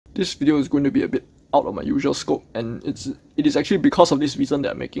This video is going to be a bit out of my usual scope, and it is actually because of this reason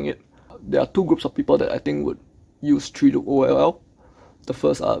that I'm making it. There are two groups of people that I think would use Look OLL. The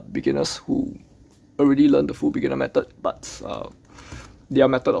first are beginners who already learned the full beginner method, but their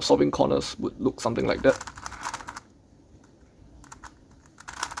method of solving corners would look something like that.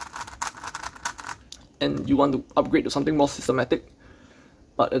 And you want to upgrade to something more systematic,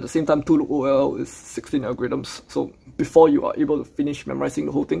 but at the same time, Look OLL is 16 algorithms, so before you are able to finish memorizing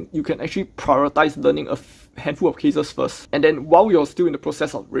the whole thing, you can actually prioritize learning a handful of cases first, and then while you're still in the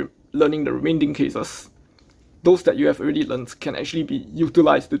process of learning the remaining cases, those that you have already learned can actually be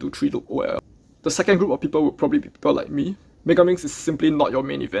utilized to do Look OLL. The second group of people would probably be people like me. Megaminx is simply not your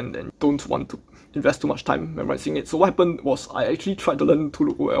main event and don't want to invest too much time memorizing it. So what happened was I actually tried to learn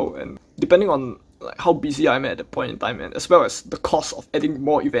Look OLL, and depending on how busy I'm at that point in time, and as well as the cost of adding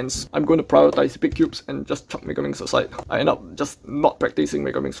more events, I'm going to prioritize big cubes and just chuck Megaminx aside. I end up just not practicing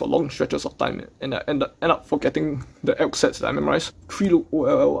Megaminx for long stretches of time, and I end up forgetting the alg sets that I memorized. Look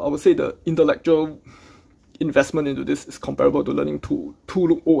OLL, I would say the intellectual investment into this is comparable to learning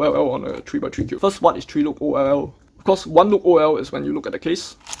Look OLL on a 3x3 cube. First, what is Look OLL? Of course, Look OLL is when you look at the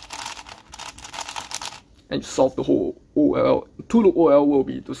case and you solve the whole OLL. Look OLL will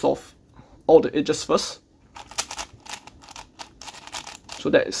be to solve all the edges first. So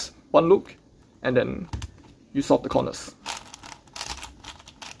that is one look, and then you solve the corners.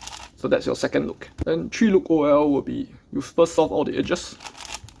 So that's your second look. Then Look OLL will be you first solve all the edges.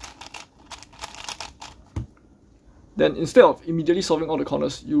 Then instead of immediately solving all the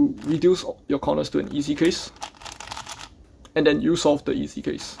corners, you reduce your corners to an easy case, and then you solve the easy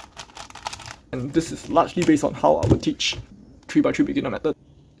case. And this is largely based on how I would teach 3x3 beginner method.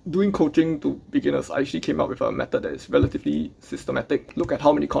 Doing coaching to beginners, I actually came up with a method that is relatively systematic. Look at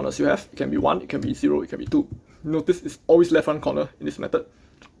how many corners you have. It can be 1, it can be 0, it can be 2. Notice it's always left front corner in this method.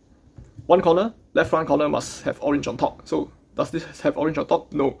 One corner, left front corner must have orange on top. So does this have orange on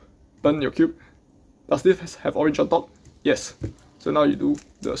top? No. Burn your cube. Does this have orange on top? Yes. So now you do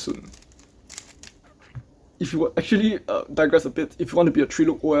the sune. If you actually digress a bit, if you want to be a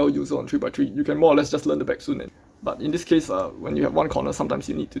Look OLL user on 3x3, you can more or less just learn the backsune. But in this case, when you have one corner, sometimes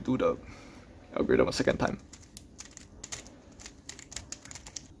you need to do the algorithm a second time.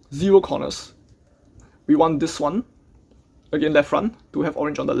 0 corners. We want this one, again left front, to have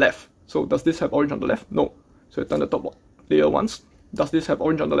orange on the left. So does this have orange on the left? No. So I turn the top layer once. Does this have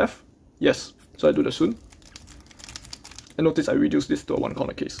orange on the left? Yes. So I do the sune. And notice I reduce this to a 1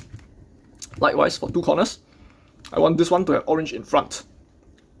 corner case. Likewise, for 2 corners, I want this one to have orange in front.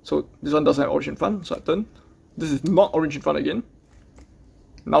 So this one doesn't have orange in front, so I turn. This is not orange in front again.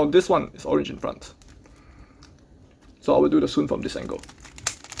 Now this one is orange in front. So I will do the sune from this angle.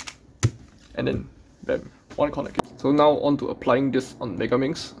 And then, bam, 1 corner case. So now on to applying this on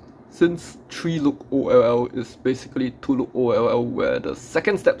Megaminx. Since Look OLL is basically Look OLL where the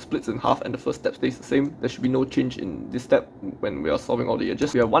second step splits in half and the first step stays the same, there should be no change in this step when we are solving all the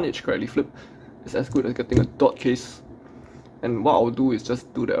edges. We have one edge correctly flipped. It's as good as getting a dot case. And what I'll do is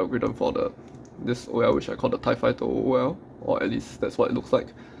just do the algorithm for this OL, which I call the TIE Fighter OL, or at least that's what it looks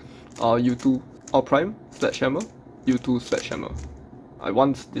like. U2 R prime /hammer, U2 /hammer. I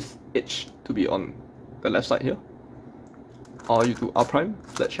want this edge to be on the left side here. U2 R prime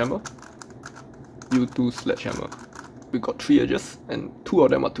 /hammer, U2 /hammer. We got 3 edges, and 2 of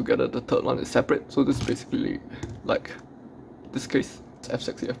them are together, the third one is separate. So this is basically like this case, F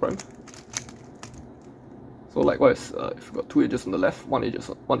sexy F prime. So likewise, if we got 2 edges on the left, one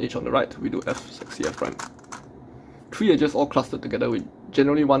edge on the right, we do F sexy F prime. 3 edges all clustered together, we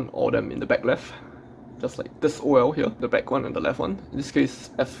generally want all of them in the back left. Just like this OL here, the back one and the left one. In this case,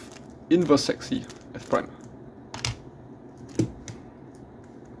 F inverse sexy F prime.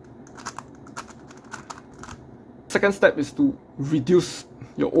 Second step is to reduce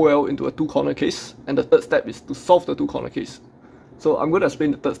your OL into a 2 corner case, and the third step is to solve the 2 corner case. So I'm going to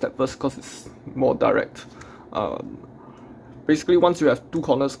explain the third step first because it's more direct. Basically, once you have 2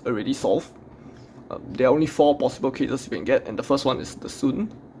 corners already solved, there are only 4 possible cases you can get, and the first one is the sune,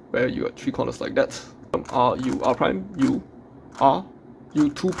 where you have 3 corners like that. R, U, R prime, U, R, U,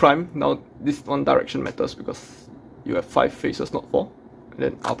 2 prime. Now this one direction matters because you have 5 faces, not 4, and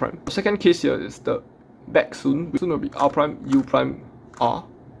then R prime. The second case here is the backsune. Sune will be R prime, U prime, R,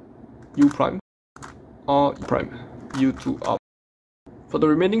 U prime, R, U prime, U2, R. For the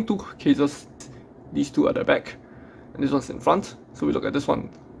remaining 2 cases, these 2 are the back, and this one's in front. So we look at this one.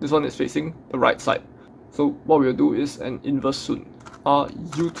 This one is facing the right side. So what we'll do is an inverse sune. R,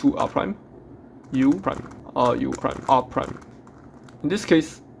 U2, R prime, U prime, R, U prime, R prime. In this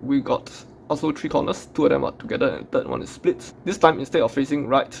case, we got also 3 corners, 2 of them are together and the third one is split. This time, instead of facing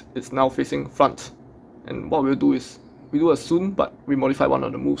right, it's now facing front. And what we'll do is, we do a sune, but we modify one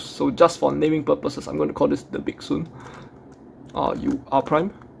of the moves. So just for naming purposes, I'm going to call this the big sune. U R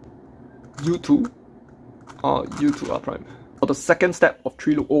prime, U2, U2 R prime. For the second step of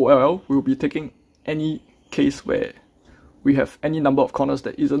 3 look OLL, we will be taking any case where we have any number of corners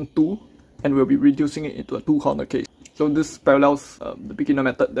that isn't 2, and we'll be reducing it into a 2 corner case. So this parallels the beginner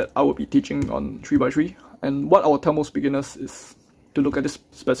method that I will be teaching on 3x3. And what I will tell most beginners is to look at this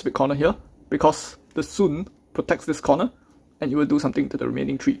specific corner here, because the sune protects this corner and it will do something to the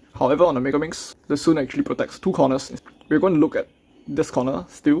remaining 3. However, on the Megaminx, the sune actually protects 2 corners. We're going to look at this corner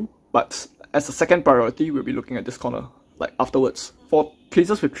still, but as a second priority, we'll be looking at this corner like afterwards. For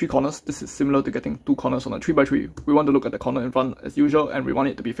cases with 3 corners, this is similar to getting 2 corners on a 3x3. We want to look at the corner in front as usual, and we want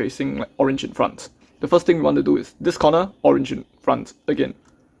it to be facing like orange in front. The first thing we want to do is this corner, orange in front again.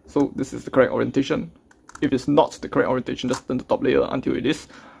 So this is the correct orientation. If it's not the correct orientation, just turn the top layer until it is.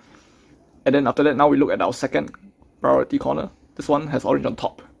 And then after that, now we look at our second priority corner. This one has orange on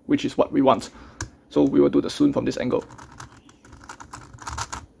top, which is what we want. So we will do the sune from this angle.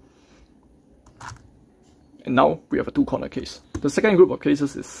 And now we have a 2 corner case. The second group of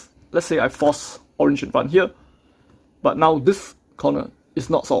cases is, let's say I force orange in front here, but now this corner is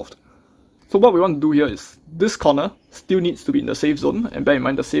not solved. So what we want to do here is, this corner still needs to be in the safe zone, and bear in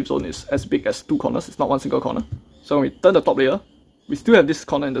mind the safe zone is as big as 2 corners, it's not one single corner. So when we turn the top layer, we still have this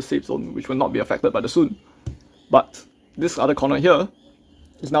corner in the safe zone, which will not be affected by the sune. But this other corner here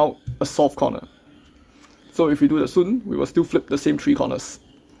is now a solved corner. So if we do the sune, we will still flip the same 3 corners.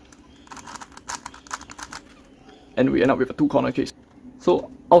 And we end up with a 2 corner case.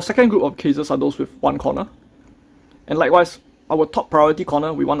 So our second group of cases are those with 1 corner. And likewise, our top priority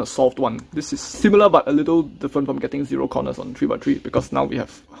corner, we want a solved one. This is similar but a little different from getting 0 corners on 3x3, because now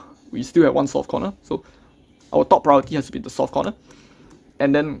we still have 1 solved corner. So our top priority has to be the solved corner.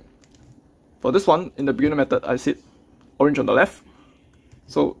 And then for this one, in the beginner method, I said orange on the left.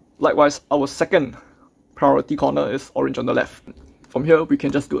 So likewise, our second priority corner is orange on the left. From here, we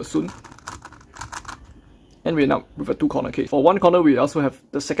can just do a sune. And we end up with a 2 corner case. For 1 corner, we also have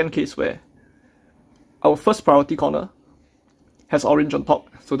the second case where our first priority corner has orange on top,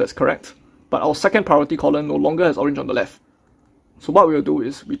 so that's correct. But our second priority corner no longer has orange on the left. So what we'll do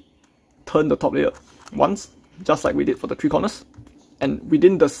is we turn the top layer once, just like we did for the 3 corners. And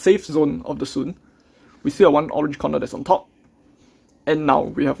within the safe zone of the sune, we still have 1 orange corner that's on top. And now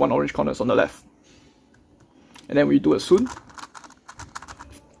we have 1 orange corner that's on the left. And then we do a sune.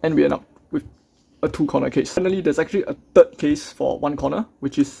 And we end up with a 2 corner case. Finally, there's actually a third case for 1 corner,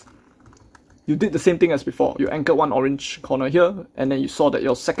 which is you did the same thing as before. You anchored 1 orange corner here, and then you saw that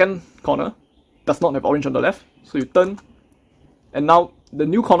your second corner does not have orange on the left. So you turn, and now the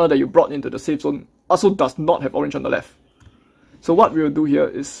new corner that you brought into the safe zone also does not have orange on the left. So what we will do here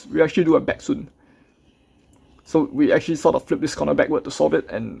is we actually do a backsune. So we actually sort of flip this corner backward to solve it,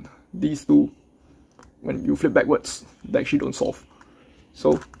 and these two, when you flip backwards, they actually don't solve.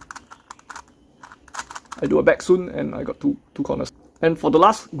 So I do a backsune and I got two corners. And for the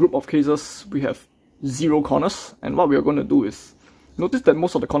last group of cases, we have 0 corners. And what we are going to do is, notice that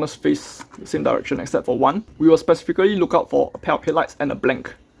most of the corners face the same direction except for 1. We will specifically look out for a pair of headlights and a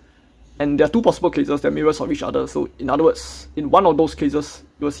blank. And there are 2 possible cases that mirrors of each other. So in other words, in one of those cases,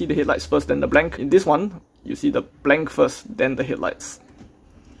 you will see the headlights first, then the blank. In this one, you see the blank first, then the headlights.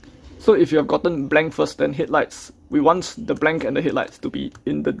 So if you have gotten blank first, then headlights, we want the blank and the headlights to be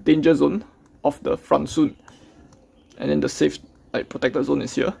in the danger zone of the front sune. And then the safe, like, protected zone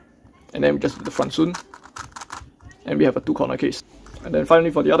is here. And then we just do the front sune. And we have a 2 corner case. And then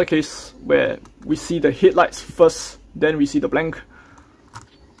finally for the other case, where we see the headlights first, then we see the blank,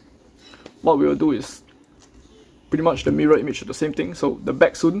 what we will do is pretty much the mirror image of the same thing. So the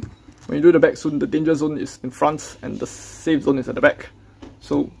backsune, when you do the backsune, the danger zone is in front and the safe zone is at the back.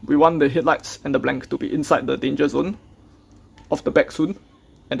 So we want the headlights and the blank to be inside the danger zone of the backsune,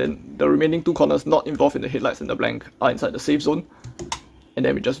 and then the remaining 2 corners not involved in the headlights and the blank are inside the safe zone, and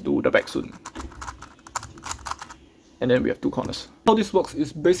then we just do the backsune. And then we have 2 corners. How this works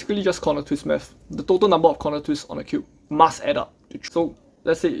is basically just corner twist math. The total number of corner twists on a cube must add up. So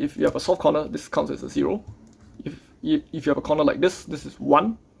let's say if you have a solved corner, this counts as a 0. If you have a corner like this is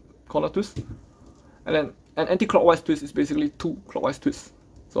 1 corner twist. And then an anti-clockwise twist is basically 2 clockwise twists.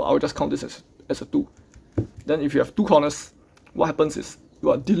 So I will just count this as a 2. Then if you have 2 corners, what happens is you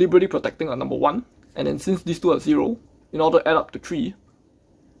are deliberately protecting a number 1. And then since these 2 are 0, in order to add up to 3,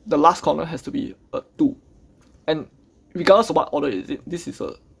 the last corner has to be a 2. And regardless of what order is it, this is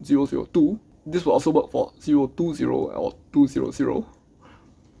a 0, 0, 2. This will also work for 0, 2, 0 or 2, 0, 0.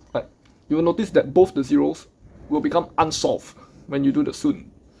 Right? you will notice that both the zeros will become unsolved when you do the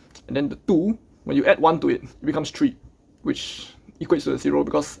sune. And then the 2, when you add 1 to it, it becomes 3, which equates to the 0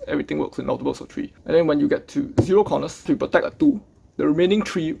 because everything works in multiples of 3. And then when you get to 0 corners, to protect a 2, the remaining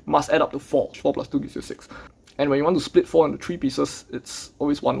 3 must add up to 4. 4 plus 2 gives you 6. And when you want to split 4 into 3 pieces, it's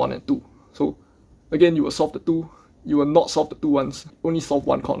always 1, 1, and 2. So again, you will solve the 2. You will not solve the 2 ones, only solve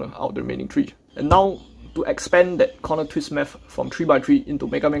 1 corner out of the remaining 3. And now, to expand that corner twist math from 3 by 3 into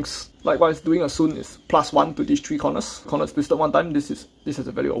Megaminx, likewise, doing a sune is plus 1 to these 3 corners. Corners twisted 1 time, this has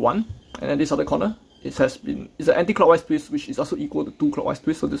a value of 1. And then this other corner, it's an anti-clockwise twist, which is also equal to 2 clockwise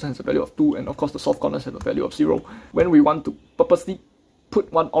twists, so this has a value of 2, and of course the soft corners have a value of 0. When we want to purposely put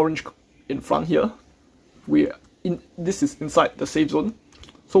one orange in front here, this is inside the safe zone.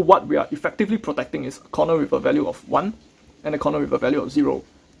 So what we are effectively protecting is a corner with a value of 1 and a corner with a value of 0.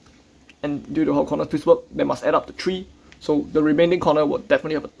 And due to how corner twists work, they must add up to 3. So the remaining corner will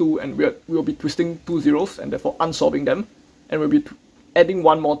definitely have a 2, and we will be twisting 2 zeros and therefore unsolving them. And we'll be adding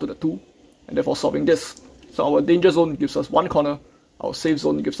 1 more to the 2 and therefore solving this. So our danger zone gives us 1 corner, our safe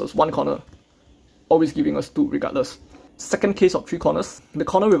zone gives us 1 corner, always giving us 2 regardless. Second case of 3 corners, the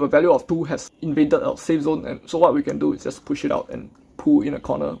corner with a value of 2 has invaded our safe zone, and so what we can do is just push it out and pull in a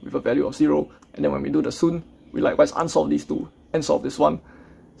corner with a value of 0. And then when we do the sune, we likewise unsolve these 2 and solve this one.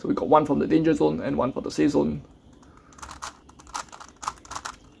 So we got 1 from the danger zone and 1 for the safe zone,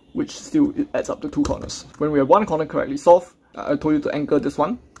 which still it adds up to 2 corners. When we have 1 corner correctly solved, I told you to anchor this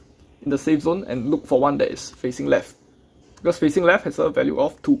one in the safe zone and look for one that is facing left. Because facing left has a value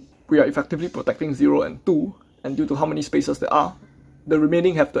of 2. We are effectively protecting 0 and 2, and due to how many spaces there are, the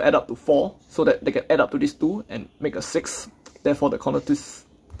remaining have to add up to 4 so that they can add up to these 2 and make a 6. Therefore the corner twist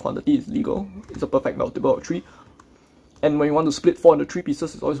quantity is legal. It's a perfect multiple of 3. And when you want to split 4 into 3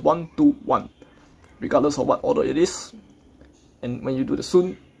 pieces, it's always 1, 2, 1, regardless of what order it is. And when you do the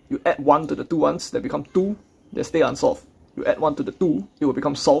sune, you add 1 to the 2 ones, they become 2, they stay unsolved. You add 1 to the 2, it will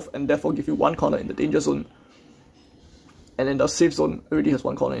become solved and therefore give you 1 corner in the danger zone. And then the safe zone already has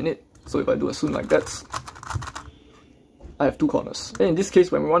 1 corner in it. So if I do a sune like that, I have 2 corners. And in this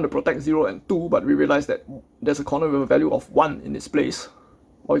case, when we want to protect 0 and 2, but we realize that there's a corner with a value of 1 in its place,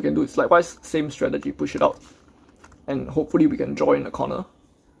 what we can do is likewise, same strategy, push it out. And hopefully we can draw in a corner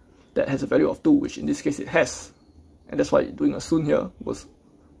that has a value of 2, which in this case it has. And that's why doing a sune here will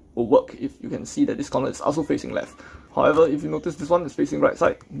work if you can see that this corner is also facing left. However, if you notice this one is facing right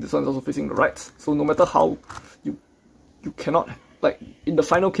side, this one is also facing the right. So no matter how, you cannot, like in the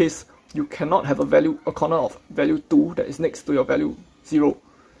final case, you cannot have a corner of value 2 that is next to your value 0.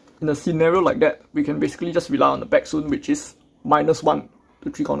 In a scenario like that, we can basically just rely on the backsune, which is minus 1 to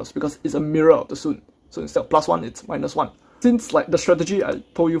 3 corners, because it's a mirror of the sune. So instead of plus 1, it's minus 1. Since like the strategy I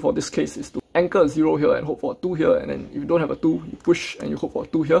told you for this case is to anchor a 0 here and hope for a 2 here, and then if you don't have a 2, you push and you hope for a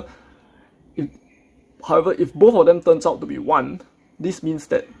 2 here. However, if both of them turns out to be 1, this means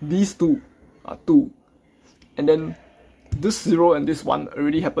that these 2 are 2. And then this 0 and this 1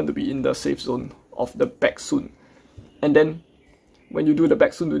 already happen to be in the safe zone of the backsune. And then when you do the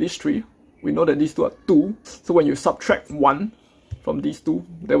backsune to these 3, we know that these 2 are 2. So when you subtract 1 from these 2,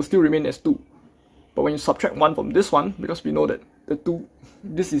 they will still remain as 2. But when you subtract 1 from this one, because we know that the 2,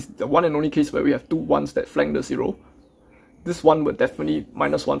 this is the one and only case where we have 2 1s that flank the 0, this 1 will definitely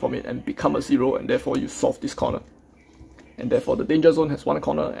minus 1 from it and become a 0, and therefore you solve this corner. And therefore the danger zone has 1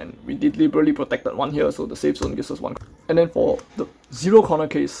 corner, and we deliberately protected 1 here, so the safe zone gives us 1. And then for the 0 corner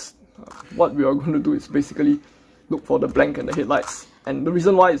case, what we are going to do is basically look for the blank and the headlights. And the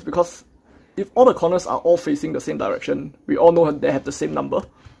reason why is because if all the corners are all facing the same direction, we all know they have the same number.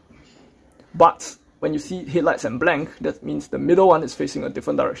 But when you see headlights and blank, that means the middle one is facing a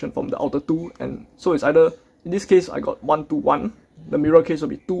different direction from the outer 2, and so it's either, in this case I got 1, 2, 1, the mirror case will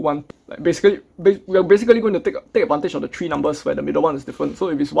be 2, 1. Like basically, we are basically going to take advantage of the 3 numbers where the middle one is different. So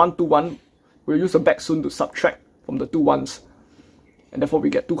if it's 1, 2, 1, we'll use the backsune to subtract from the 2 1s, and therefore we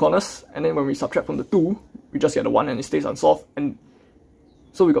get 2 corners. And then when we subtract from the 2, we just get a 1 and it stays unsolved. And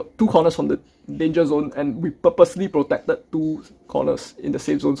so we got 2 corners from the danger zone, and we purposely protected 2 corners in the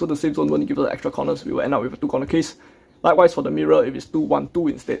safe zone, so the safe zone won't give us extra corners. We will end up with a 2 corner case. Likewise for the mirror, if it's 2, 1, 2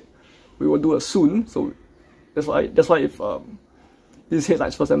 instead, we will do a sune. So that's why if this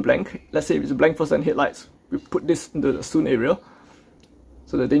headlights first and blank, let's say if it's blank first and headlights, we put this into the sune area.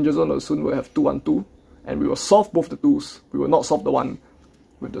 So the danger zone of the sune will have 2, 1, 2, and we will solve both the 2s. We will not solve the 1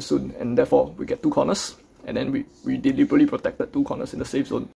 with the sune, and therefore we get 2 corners. And then we deliberately protected 2 corners in the safe zone.